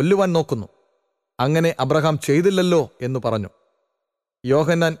നിങ്ങൾ കൊല്ലുവാൻ നോക്കുന്നു. അങ്ങനെ അബ്രഹാം ചെയ്തില്ലല്ലോ എന്ന് പറഞ്ഞു.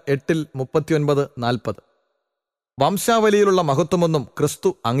 യോഹന്നാൻ 8:39-40. വംശാവലിയിലുള്ള മഹത്വമൊന്നും ക്രിസ്തു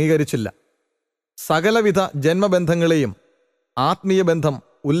അംഗീകരിച്ചില്ല. സകലവിധ ജന്മബന്ധങ്ങളെയും ആത്മീയ ബന്ധം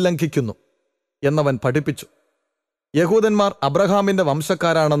ഉല്ലംഘിക്കുന്നു എന്നവൻ പഠിപ്പിച്ചു. യഹൂദന്മാർ അബ്രഹാമിൻ്റെ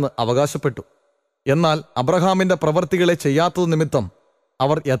വംശക്കാരാണെന്ന് അവകാശപ്പെട്ടു. എന്നാൽ അബ്രഹാമിൻ്റെ പ്രവൃത്തികളെ ചെയ്യാത്തതു നിമിത്തം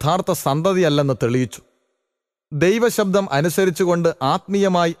അവർ യഥാർത്ഥ സന്തതിയല്ലെന്ന് തെളിയിച്ചു. ദൈവശബ്ദം അനുസരിച്ചുകൊണ്ട്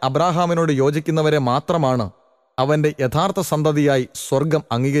ആത്മീയമായി അബ്രാഹാമിനോട് യോജിക്കുന്നവരെ മാത്രമാണ് അവന്റെ യഥാർത്ഥ സന്തതിയായി സ്വർഗം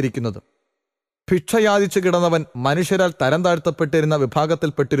അംഗീകരിക്കുന്നത്. ഭിക്ഷയാചിച്ചു കിടന്നവൻ മനുഷ്യരാൽ തരം താഴ്ത്തപ്പെട്ടിരുന്ന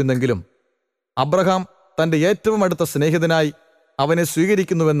വിഭാഗത്തിൽപ്പെട്ടിരുന്നെങ്കിലും അബ്രഹാം തന്റെ ഏറ്റവും അടുത്ത സ്നേഹിതനായി അവനെ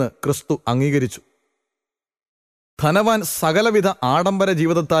സ്വീകരിക്കുന്നുവെന്ന് ക്രിസ്തു അംഗീകരിച്ചു. ധനവാൻ സകലവിധ ആഡംബര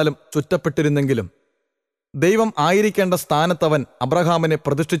ജീവിതത്താലും ചുറ്റപ്പെട്ടിരുന്നെങ്കിലും ദൈവം ആയിരിക്കേണ്ട സ്ഥാനത്തവൻ അബ്രഹാമിനെ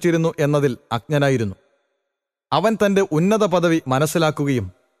പ്രതിഷ്ഠിച്ചിരുന്നു എന്നതിൽ അജ്ഞനായിരുന്നു. അവൻ തന്റെ ഉന്നത പദവി മനസ്സിലാക്കുകയും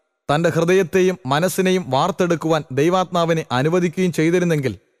തന്റെ ഹൃദയത്തെയും മനസ്സിനെയും വാർത്തെടുക്കുവാൻ ദൈവാത്മാവിനെ അനുവദിക്കുകയും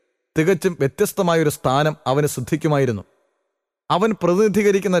ചെയ്തിരുന്നെങ്കിൽ തികച്ചും വ്യത്യസ്തമായൊരു സ്ഥാനം അവന് സിദ്ധിക്കുമായിരുന്നു. അവൻ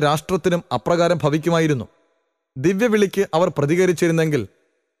പ്രതിനിധീകരിക്കുന്ന രാഷ്ട്രത്തിനും അപ്രകാരം ഭവിക്കുമായിരുന്നു. ദിവ്യവിളിക്ക് അവർ പ്രതികരിച്ചിരുന്നെങ്കിൽ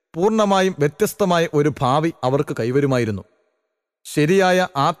പൂർണ്ണമായും വ്യത്യസ്തമായ ഒരു ഭാവി അവർക്ക് കൈവരുമായിരുന്നു. ശരിയായ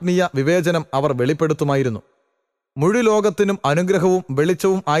ആത്മീയ വിവേചനം അവർ വെളിപ്പെടുത്തുമായിരുന്നു. മുഴുലോകത്തിനും അനുഗ്രഹവും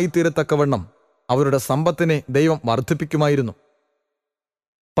വെളിച്ചവും ആയിത്തീരത്തക്കവണ്ണം അവരുടെ സമ്പത്തിനെ ദൈവം വർദ്ധിപ്പിക്കുമായിരുന്നു.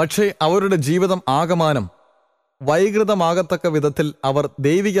 പക്ഷേ അവരുടെ ജീവിതം ആകമാനം വൈകൃതമാകത്തക്ക വിധത്തിൽ അവർ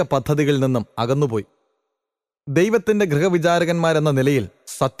ദൈവിക പദ്ധതികളിൽ നിന്നും അകന്നുപോയി. ദൈവത്തിന്റെ ഗൃഹവിചാരകന്മാരെന്ന നിലയിൽ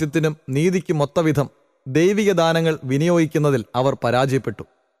സത്യത്തിനും നീതിക്കും ഒത്തവിധം ദൈവിക ദാനങ്ങൾ വിനിയോഗിക്കുന്നതിൽ അവർ പരാജയപ്പെട്ടു.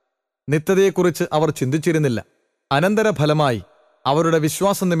 നിത്യതയെക്കുറിച്ച് അവർ ചിന്തിച്ചിരുന്നില്ല. അനന്തരഫലമായി അവരുടെ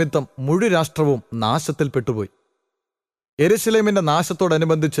വിശ്വാസനിമിത്തം മുഴു രാഷ്ട്രവും നാശത്തിൽപ്പെട്ടുപോയി. യെരുശലേമിന്റെ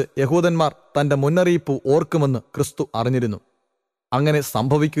നാശത്തോടനുബന്ധിച്ച് യഹൂദന്മാർ തന്റെ മുന്നറിയിപ്പ് ഓർക്കുമെന്ന് ക്രിസ്തു അറിഞ്ഞിരുന്നു. അങ്ങനെ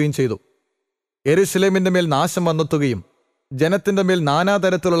സംഭവിക്കുകയും ചെയ്തു. യെരുശലേമിന്റെ മേൽ നാശം വന്നെത്തുകയും ജനത്തിന്റെ മേൽ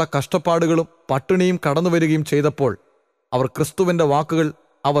നാനാതരത്തിലുള്ള കഷ്ടപ്പാടുകളും പട്ടിണിയും കടന്നുവരികയും ചെയ്തപ്പോൾ അവർ ക്രിസ്തുവിന്റെ വാക്കുകൾ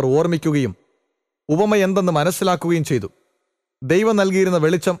അവർ ഓർമ്മിക്കുകയും ഉപമ എന്തെന്ന് മനസ്സിലാക്കുകയും ചെയ്തു. ദൈവം നൽകിയിരുന്ന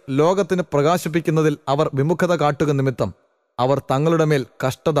വെളിച്ചം ലോകത്തിന് പ്രകാശിപ്പിക്കുന്നതിൽ അവർ വിമുഖത കാട്ടുക നിമിത്തം അവർ തങ്ങളുടെ മേൽ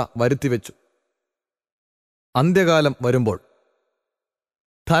കഷ്ടത വരുത്തിവെച്ചു. അന്ത്യകാലം വരുമ്പോൾ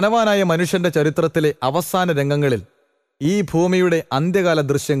ധനവാനായ മനുഷ്യന്റെ ചരിത്രത്തിലെ അവസാന രംഗങ്ങളിൽ ഈ ഭൂമിയുടെ അന്ത്യകാല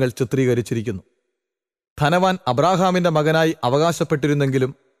ദൃശ്യങ്ങൾ ചിത്രീകരിച്ചിരിക്കുന്നു. ധനവാൻ അബ്രാഹാമിന്റെ മകനായി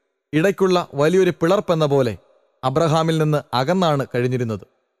അവകാശപ്പെട്ടിരുന്നെങ്കിലും ഇടയ്ക്കുള്ള വലിയൊരു പിളർപ്പെന്ന പോലെ അബ്രഹാമിൽ നിന്ന് അകന്നാണ് കഴിഞ്ഞിരുന്നത്.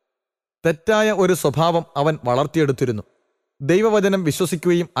 തെറ്റായ ഒരു സ്വഭാവം അവൻ വളർത്തിയെടുത്തിരുന്നു. ദൈവവചനം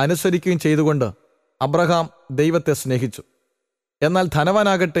വിശ്വസിക്കുകയും അനുസരിക്കുകയും ചെയ്തുകൊണ്ട് അബ്രഹാം ദൈവത്തെ സ്നേഹിച്ചു. എന്നാൽ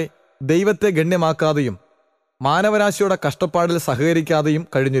ധനവാനാകട്ടെ ദൈവത്തെ ഗണ്യമാക്കാതെയും മാനവരാശിയുടെ കഷ്ടപ്പാടിൽ സഹകരിക്കാതെയും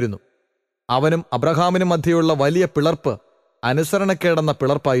കഴിഞ്ഞിരുന്നു. അവനും അബ്രഹാമിനും മധ്യയുള്ള വലിയ പിളർപ്പ് അനുസരണക്കേടെന്ന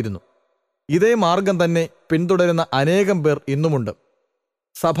പിളർപ്പായിരുന്നു. ഇതേ മാർഗം തന്നെ പിന്തുടരുന്ന അനേകം പേർ ഇന്നുമുണ്ട്.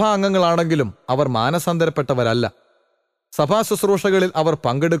 സഭാ അംഗങ്ങളാണെങ്കിലും അവർ മാനസാന്തരപ്പെട്ടവരല്ല. സഭാ ശുശ്രൂഷകളിൽ അവർ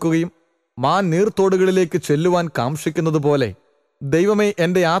പങ്കെടുക്കുകയും നീർത്തോടുകളിലേക്ക് ചെല്ലുവാൻ കാംക്ഷിക്കുന്നത് പോലെ ദൈവമേ,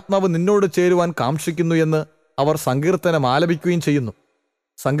 എൻ്റെ ആത്മാവ് നിന്നോട് ചേരുവാൻ കാംക്ഷിക്കുന്നു എന്ന് അവർ സങ്കീർത്തനം ആലപിക്കുകയും ചെയ്യുന്നു.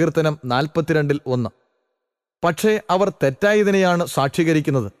 സങ്കീർത്തനം 42:1. പക്ഷേ അവർ തെറ്റായതിനെയാണ്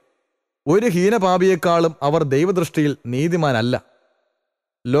സാക്ഷീകരിക്കുന്നത്. ഒരു ഹീനപാപിയേക്കാളും അവർ ദൈവദൃഷ്ടിയിൽ നീതിമാനല്ല.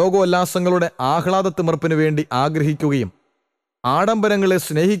 ലോകോല്ലാസങ്ങളുടെ ആഹ്ലാദത്തിമർപ്പിനു വേണ്ടി ആഗ്രഹിക്കുകയും ആഡംബരങ്ങളെ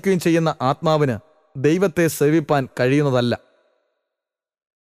സ്നേഹിക്കുകയും ചെയ്യുന്ന ആത്മാവിന് ദൈവത്തെ സേവിപ്പാൻ കഴിയുന്നതല്ല.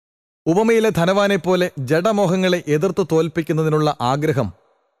 ഉപമയിലെ ധനവാനെ പോലെ ജഡമോഹങ്ങളെ എതിർത്ത് തോൽപ്പിക്കുന്നതിനുള്ള ആഗ്രഹം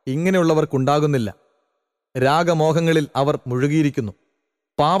ഇങ്ങനെയുള്ളവർക്കുണ്ടാകുന്നില്ല. രാഗമോഹങ്ങളിൽ അവർ മുഴുകിയിരിക്കുന്നു.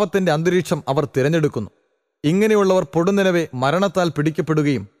 പാപത്തിന്റെ അന്തരീക്ഷം അവർ തിരഞ്ഞെടുക്കുന്നു. ഇങ്ങനെയുള്ളവർ പൊടുന്നിനവെ മരണത്താൽ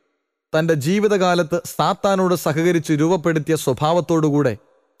പിടിക്കപ്പെടുകയും തന്റെ ജീവിതകാലത്ത് സാത്താനോട് സഹകരിച്ച് രൂപപ്പെടുത്തിയ സ്വഭാവത്തോടുകൂടെ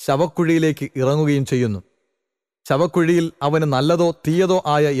ശവക്കുഴിയിലേക്ക് ഇറങ്ങുകയും ചെയ്യുന്നു. ശവക്കുഴിയിൽ അവന് നല്ലതോ തീയതോ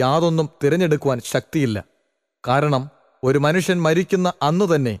ആയ യാതൊന്നും തിരഞ്ഞെടുക്കുവാൻ ശക്തിയില്ല. കാരണം ഒരു മനുഷ്യൻ മരിക്കുന്ന അന്നു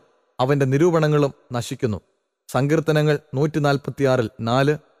തന്നെ അവന്റെ നിരൂപണങ്ങളും നശിക്കുന്നു. സങ്കീർത്തനങ്ങൾ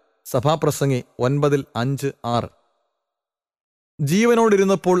 146:4, സഭാപ്രസംഗി 9:5-6.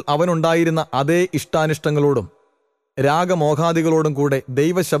 ജീവനോടിരുന്നപ്പോൾ അവനുണ്ടായിരുന്ന അതേ ഇഷ്ടാനിഷ്ടങ്ങളോടും രാഗമോഹാദികളോടും കൂടെ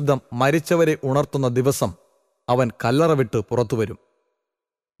ദൈവശബ്ദം മരിച്ചവരെ ഉണർത്തുന്ന ദിവസം അവൻ കല്ലറ വിട്ട് പുറത്തുവരും.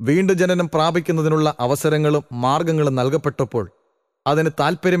 വീണ്ടും ജനനം പ്രാപിക്കുന്നതിനുള്ള അവസരങ്ങളും മാർഗങ്ങളും നൽകപ്പെട്ടപ്പോൾ അതിന്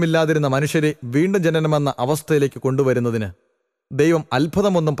താൽപ്പര്യമില്ലാതിരുന്ന മനുഷ്യരെ വീണ്ടും ജനനമെന്ന അവസ്ഥയിലേക്ക് കൊണ്ടുവരുന്നതിന് ദൈവം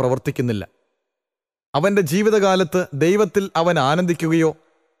അത്ഭുതമൊന്നും പ്രവർത്തിക്കുന്നില്ല. അവന്റെ ജീവിതകാലത്ത് ദൈവത്തിൽ അവൻ ആനന്ദിക്കുകയോ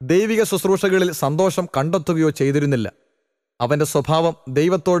ദൈവിക ശുശ്രൂഷകളിൽ സന്തോഷം കണ്ടെത്തുകയോ ചെയ്തിരുന്നില്ല. അവന്റെ സ്വഭാവം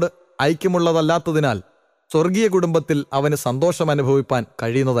ദൈവത്തോട് ഐക്യമുള്ളതല്ലാത്തതിനാൽ സ്വർഗീയ കുടുംബത്തിൽ അവന് സന്തോഷം അനുഭവിപ്പാൻ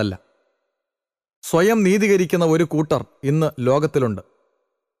കഴിയുന്നതല്ല. സ്വയം നീതീകരിക്കുന്ന ഒരു കൂട്ടർ ഇന്ന് ലോകത്തിലുണ്ട്.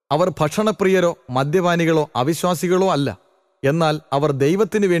 അവർ ഭക്ഷണപ്രിയരോ മദ്യപാനികളോ അവിശ്വാസികളോ അല്ല. എന്നാൽ അവർ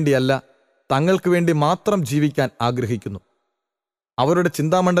ദൈവത്തിനു വേണ്ടിയല്ല, തങ്ങൾക്ക് വേണ്ടി മാത്രം ജീവിക്കാൻ ആഗ്രഹിക്കുന്നു. അവരുടെ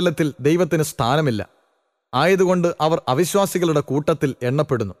ചിന്താമണ്ഡലത്തിൽ ദൈവത്തിന് സ്ഥാനമില്ല. ആയതുകൊണ്ട് അവർ അവിശ്വാസികളുടെ കൂട്ടത്തിൽ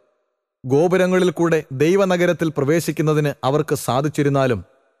എണ്ണപ്പെടുന്നു. ഗോപുരങ്ങളിൽ കൂടെ ദൈവനഗരത്തിൽ പ്രവേശിക്കുന്നതിന് അവർക്ക് സാധിച്ചിരുന്നാലും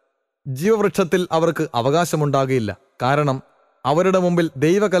ജീവവൃക്ഷത്തിൽ അവർക്ക് അവകാശമുണ്ടാകുകയില്ല. കാരണം അവരുടെ മുമ്പിൽ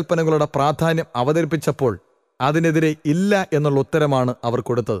ദൈവകൽപ്പനകളുടെ പ്രാധാന്യം അവതരിപ്പിച്ചപ്പോൾ അതിനെതിരെ ഇല്ല എന്നുള്ള ഉത്തരമാണ് അവർ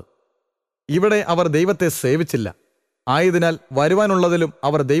കൊടുത്തത്. ഇവിടെ അവർ ദൈവത്തെ സേവിച്ചില്ല. ആയതിനാൽ വരുവാനുള്ളതിലും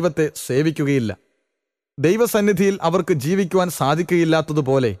അവർ ദൈവത്തെ സേവിക്കുകയില്ല. ദൈവസന്നിധിയിൽ അവർക്ക് ജീവിക്കുവാൻ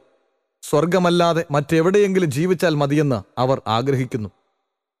സാധിക്കുകയില്ലാത്തതുപോലെ സ്വർഗമല്ലാതെ മറ്റെവിടെയെങ്കിലും ജീവിച്ചാൽ മതിയെന്ന് അവർ ആഗ്രഹിക്കുന്നു.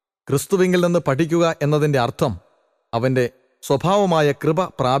 ക്രിസ്തുവിങ്കിൽ നിന്ന് പഠിക്കുക എന്നതിൻ്റെ അർത്ഥം അവൻ്റെ സ്വഭാവമായ കൃപ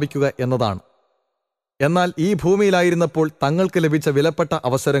പ്രാപിക്കുക എന്നതാണ്. എന്നാൽ ഈ ഭൂമിയിലായിരുന്നപ്പോൾ തങ്ങൾക്ക് ലഭിച്ച വിലപ്പെട്ട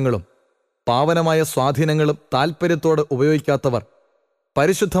അവസരങ്ങളും പാവനമായ സ്വാധീനങ്ങളും താൽപ്പര്യത്തോടെ ഉപയോഗിക്കാത്തവർ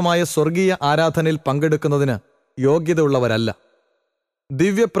പരിശുദ്ധമായ സ്വർഗീയ ആരാധനയിൽ പങ്കെടുക്കുന്നതിന് യോഗ്യതയുള്ളവരല്ല.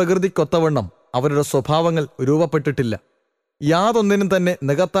 ദിവ്യപ്രകൃതിക്കൊത്തവണ്ണം അവരുടെ സ്വഭാവങ്ങൾ രൂപപ്പെട്ടിട്ടില്ല. യാതൊന്നിനും തന്നെ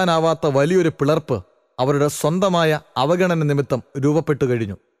നികത്താനാവാത്ത വലിയൊരു പിളർപ്പ് അവരുടെ സ്വന്തമായ അവഗണന നിമിത്തം രൂപപ്പെട്ടു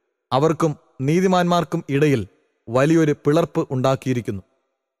കഴിഞ്ഞു. അവർക്കും നീതിമാന്മാർക്കും ഇടയിൽ വലിയൊരു പിളർപ്പ് ഉണ്ടാക്കിയിരിക്കുന്നു.